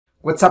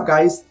What's up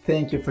guys,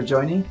 thank you for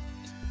joining.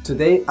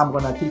 Today I'm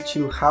gonna teach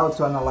you how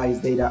to analyze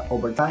data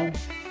over time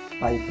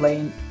by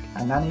playing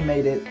an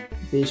animated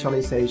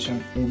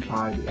visualization in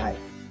Power BI.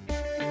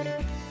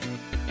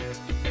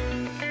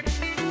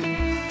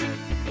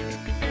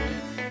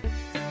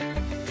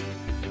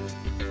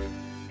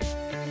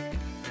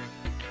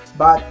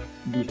 But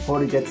before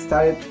we get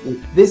started,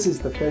 if this is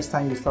the first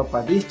time you stop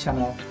by this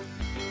channel,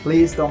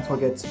 please don't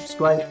forget to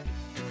subscribe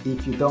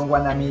if you don't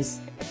wanna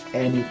miss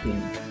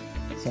anything.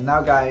 So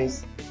now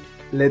guys,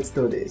 let's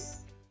do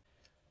this.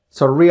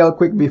 So real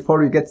quick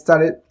before we get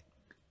started,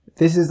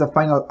 this is the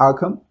final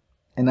outcome.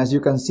 And as you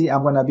can see,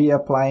 I'm going to be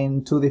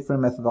applying two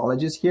different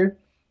methodologies here.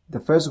 The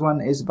first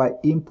one is by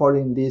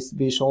importing this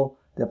visual,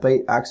 the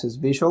play axis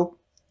visual.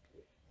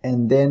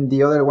 And then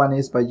the other one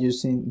is by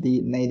using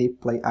the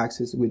native play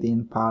axis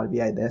within Power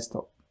BI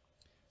Desktop.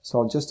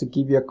 So just to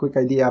give you a quick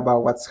idea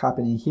about what's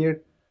happening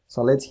here.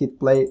 So let's hit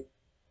play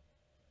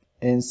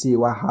and see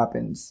what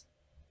happens.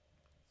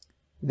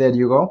 There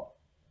you go.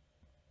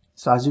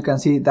 So as you can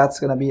see, that's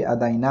going to be a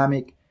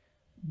dynamic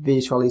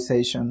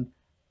visualization,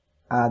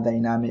 a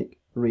dynamic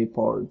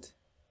report.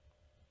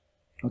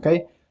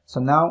 Okay,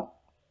 so now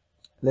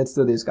let's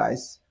do this,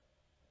 guys.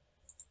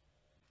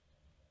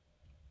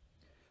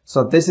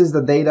 So this is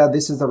the data,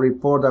 this is the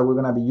report that we're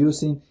going to be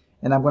using,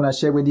 and I'm going to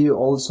share with you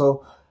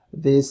also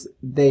this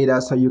data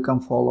so you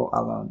can follow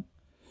along.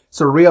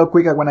 So real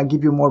quick, I want to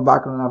give you more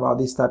background about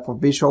this type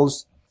of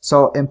visuals.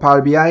 So in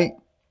Power BI,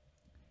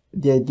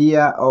 the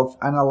idea of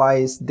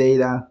analyze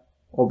data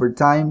over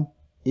time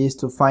is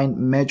to find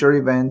major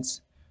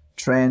events,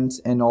 trends,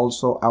 and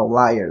also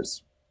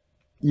outliers.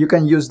 You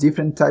can use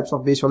different types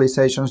of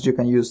visualizations. You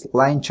can use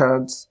line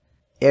charts,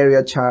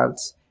 area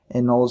charts,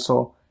 and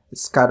also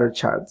scatter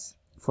charts.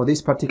 For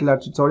this particular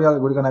tutorial,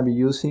 we're going to be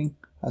using,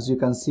 as you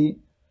can see,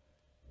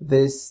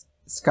 this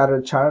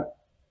scatter chart,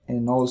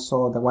 and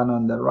also the one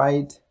on the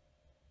right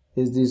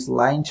is this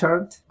line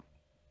chart.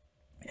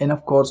 And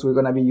of course, we're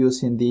going to be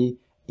using the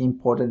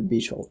important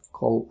visual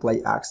called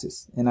play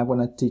axis, and I'm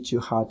going to teach you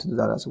how to do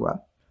that as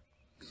well.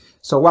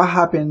 So what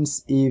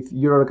happens if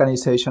your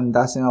organization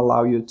doesn't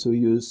allow you to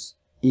use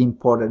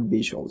imported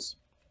visuals?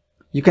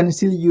 You can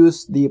still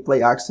use the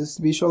play axis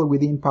visual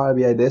within Power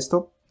BI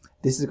Desktop.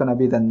 This is going to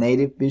be the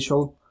native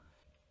visual,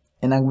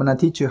 and I'm going to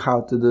teach you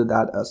how to do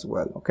that as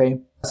well.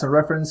 Okay, as a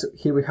reference,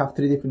 here we have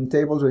three different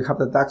tables. We have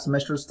the DAX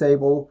measures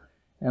table,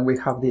 and we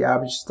have the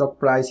average stock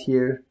price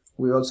here.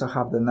 We also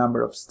have the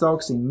number of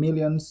stocks in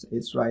millions,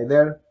 it's right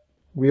there.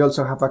 We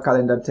also have a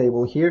calendar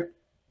table here.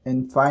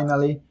 And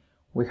finally,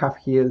 we have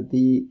here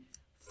the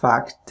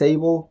fact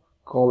table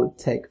called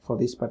tech for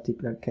this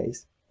particular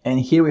case. And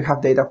here we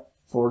have data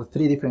for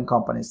three different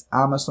companies: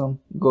 Amazon,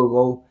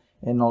 Google,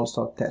 and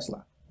also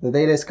Tesla. The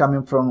data is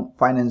coming from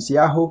Finance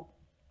Yahoo,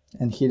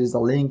 and here is the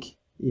link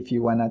if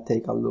you want to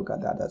take a look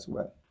at that as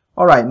well.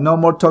 All right, no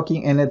more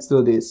talking, and let's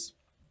do this.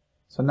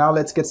 So now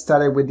let's get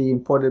started with the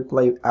imported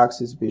play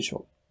axis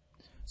visual.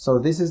 So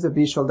this is the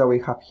visual that we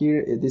have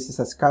here. This is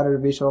a scatter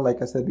visual,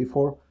 like I said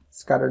before,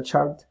 scatter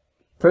chart.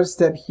 First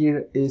step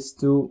here is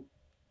to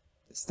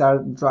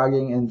start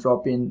dragging and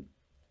dropping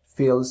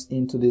fields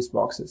into these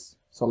boxes.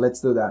 So let's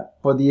do that.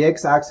 For the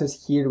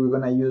x-axis here, we're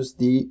going to use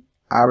the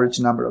average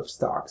number of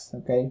stocks,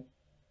 okay?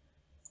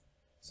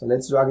 So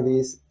let's drag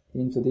this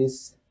into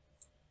this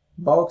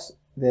box.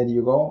 There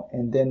you go.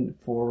 And then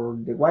for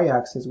the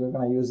y-axis, we're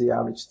going to use the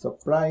average stock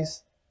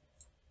price.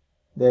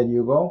 There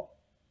you go.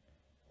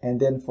 And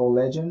then for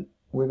legend,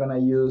 we're going to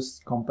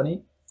use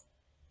company.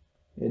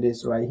 It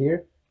is right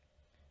here.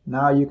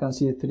 Now you can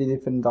see three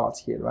different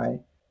dots here, right?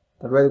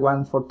 The red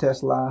one for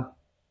Tesla,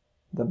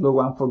 the blue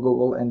one for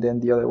Google, and then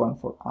the other one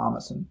for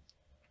Amazon.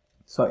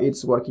 So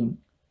it's working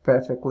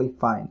perfectly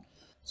fine.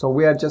 So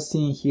we are just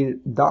seeing here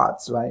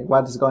dots, right?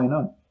 What is going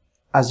on?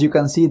 As you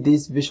can see,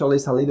 this visual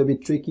is a little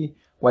bit tricky.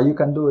 What you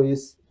can do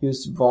is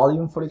use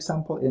volume, for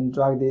example, and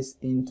drag this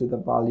into the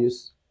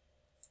values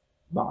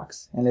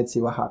box. And let's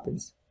see what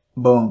happens.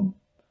 Boom.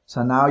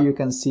 So now you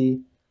can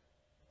see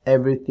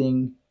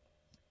everything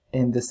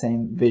in the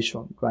same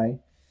visual, right?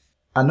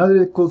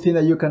 Another cool thing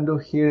that you can do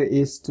here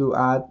is to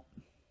add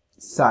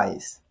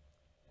size.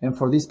 And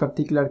for this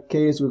particular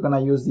case, we're going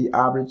to use the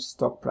average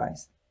stock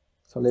price.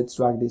 So let's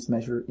drag this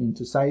measure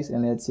into size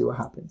and let's see what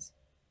happens.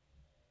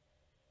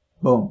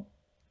 Boom.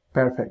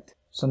 Perfect.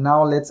 So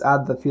now let's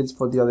add the fields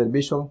for the other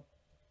visual.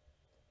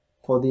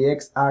 For the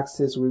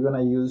x-axis, we're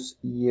going to use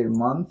year,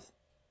 month.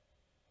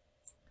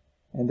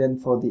 And then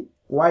for the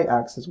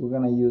y-axis, we're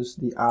going to use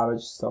the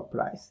average stock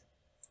price.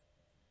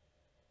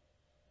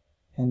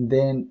 And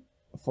then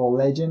for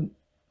legend,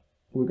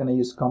 we're going to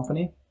use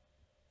company.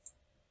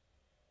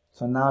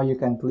 So now you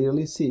can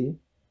clearly see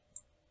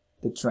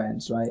the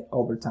trends, right,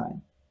 over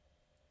time.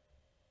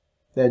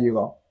 There you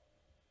go.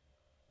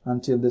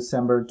 Until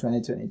December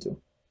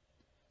 2022.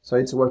 So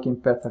it's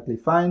working perfectly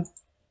fine.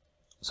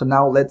 So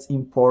now let's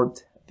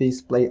import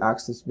this play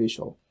axis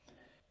visual.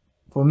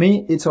 For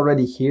me, it's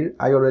already here.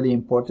 I already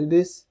imported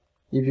this.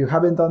 If you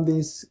haven't done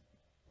this,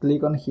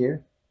 click on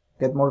here,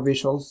 get more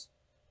visuals,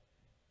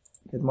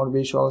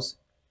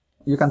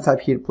 You can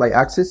type here play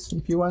axis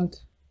if you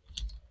want.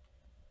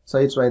 So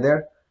it's right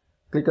there.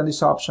 Click on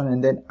this option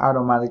and then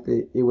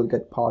automatically it will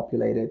get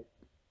populated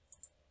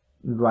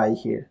right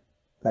here,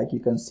 like you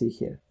can see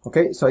here.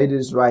 Okay, so it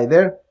is right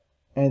there.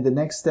 And the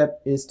next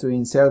step is to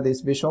insert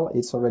this visual.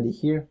 It's already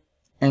here.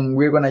 And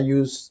we're gonna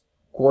use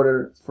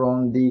quarter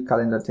from the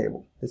calendar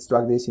table. Let's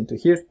drag this into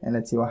here and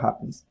let's see what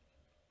happens.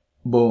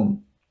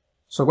 Boom.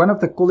 So one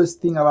of the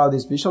coolest thing about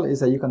this visual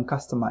is that you can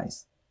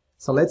customize.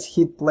 So let's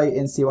hit play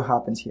and see what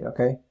happens here,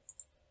 okay?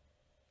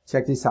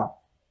 Check this out.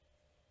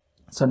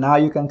 So now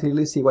you can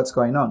clearly see what's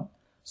going on.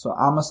 So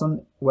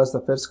Amazon was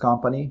the first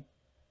company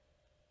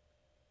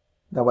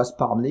that was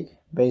public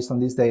based on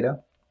this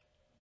data.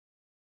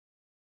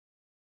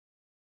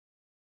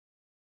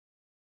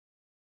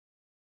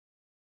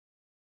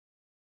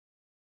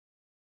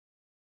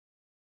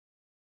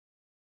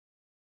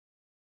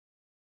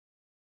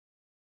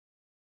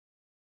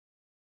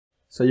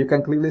 So you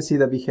can clearly see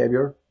the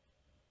behavior.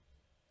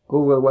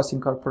 Google was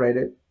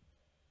incorporated,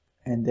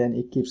 and then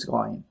it keeps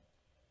going.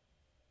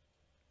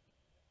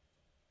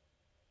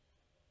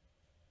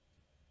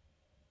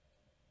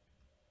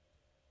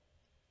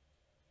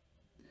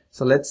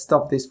 So let's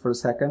stop this for a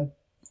second.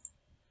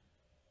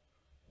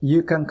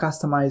 You can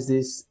customize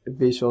this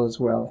visual as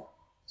well.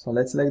 So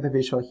let's select the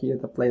visual here,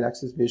 the plate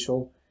axis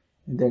visual,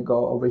 and then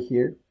go over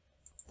here,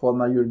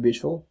 format your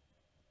visual,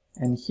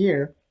 and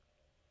here,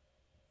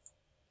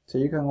 so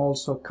you can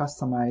also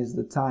customize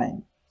the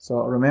time. So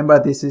remember,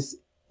 this is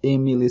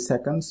in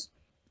milliseconds.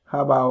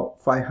 How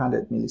about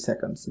 500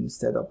 milliseconds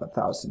instead of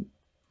 1000?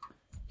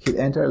 Hit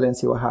enter and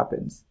see what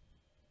happens.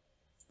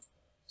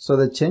 So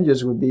the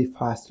changes would be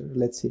faster.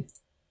 Let's see.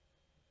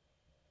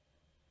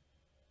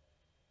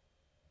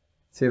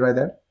 See right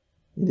there?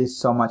 It is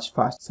so much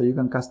faster. So you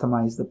can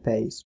customize the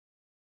pace.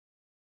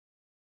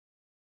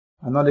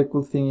 Another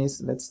cool thing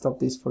is, let's stop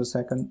this for a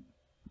second.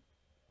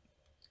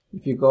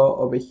 If you go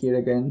over here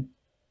again,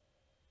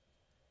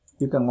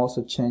 you can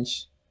also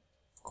change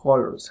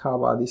colors. How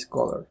about this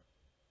color?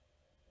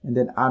 And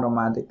then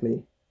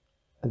automatically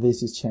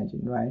this is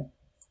changing, right?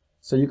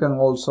 So you can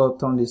also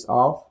turn this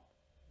off,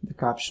 the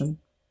caption,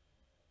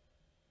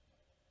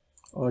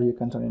 or you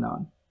can turn it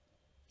on.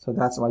 So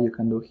that's what you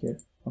can do here.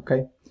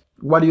 Okay,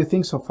 what do you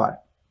think so far?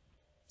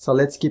 So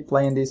let's keep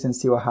playing this and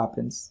see what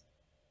happens.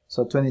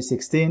 So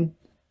 2016,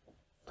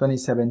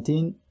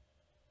 2017,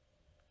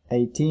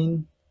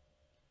 18,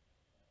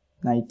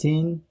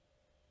 19,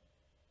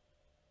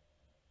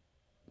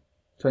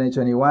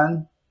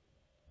 2021,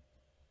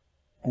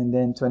 and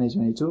then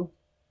 2022.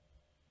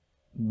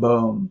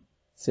 Boom.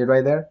 See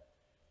right there?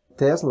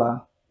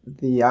 Tesla,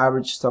 the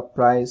average stock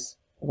price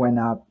went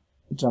up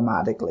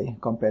dramatically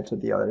compared to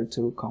the other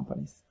two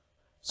companies.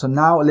 So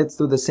now let's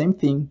do the same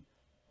thing,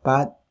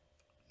 but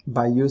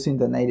by using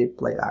the native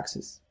plate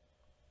axis.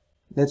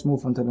 Let's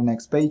move on to the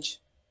next page.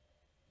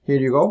 Here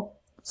you go.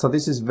 So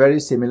this is very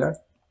similar.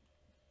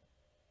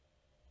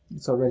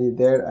 It's already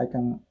there. I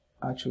can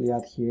actually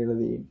add here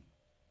the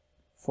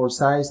for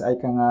size. I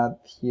can add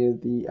here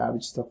the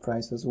average stock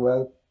price as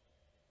well.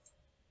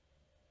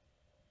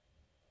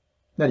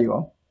 There you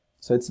go.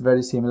 So it's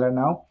very similar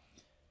now.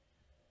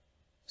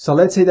 So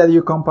let's say that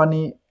your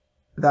company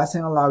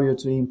doesn't allow you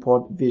to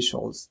import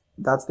visuals.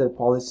 That's their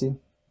policy.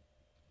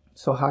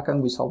 So how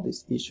can we solve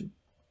this issue?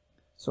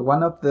 So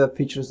one of the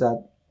features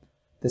that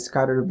the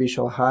scatter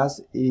visual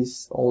has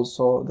is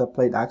also the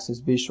plate axis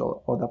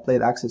visual, or the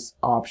plate axis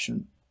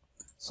option.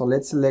 So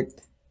let's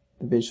select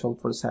the visual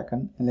for a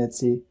second and let's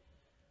see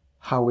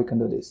how we can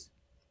do this.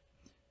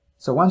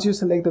 So once you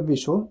select the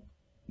visual,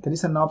 there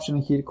is an option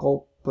here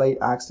called plate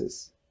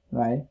axis,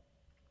 right?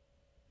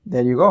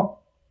 There you go.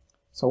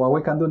 So what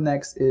we can do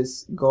next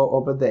is go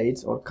over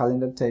dates or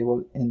calendar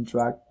table and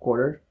drag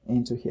quarter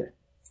into here.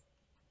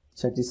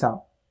 Check this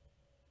out.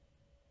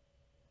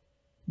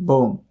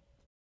 Boom.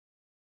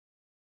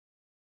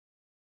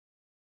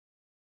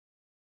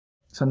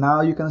 So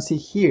now you can see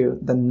here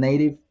the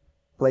native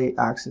plate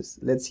axis.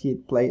 Let's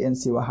hit play and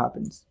see what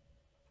happens.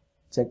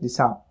 Check this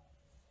out.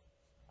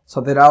 So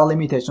there are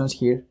limitations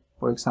here.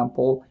 For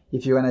example,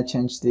 if you want to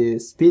change the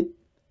speed,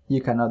 you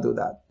cannot do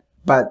that.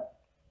 But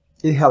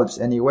it helps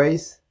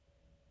anyways.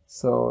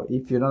 So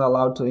if you're not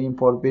allowed to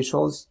import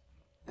visuals,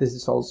 this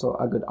is also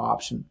a good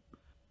option.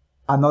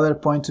 Another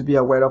point to be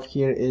aware of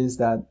here is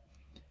that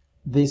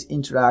this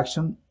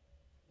interaction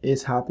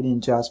is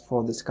happening just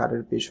for the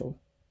scattered visual.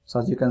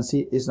 So as you can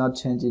see, it's not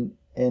changing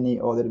any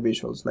other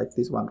visuals like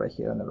this one right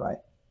here on the right.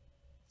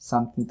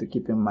 Something to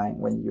keep in mind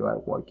when you are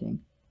working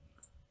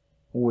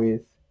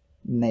with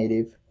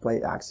native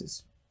plate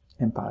axis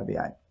in Power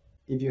BI.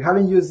 If you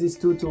haven't used these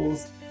two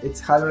tools, it's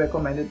highly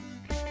recommended.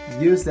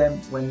 Use them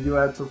when you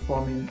are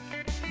performing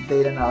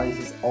data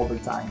analysis over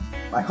time.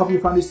 I hope you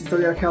found this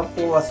tutorial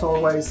helpful as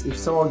always. If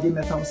so, give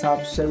me a thumbs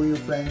up, share with your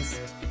friends,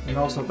 and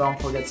also don't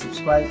forget to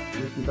subscribe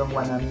if you don't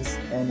want to miss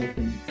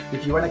anything.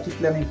 If you want to keep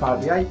learning Power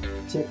BI,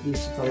 check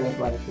this tutorial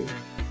right here.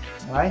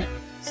 Alright,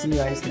 see you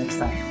guys next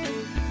time.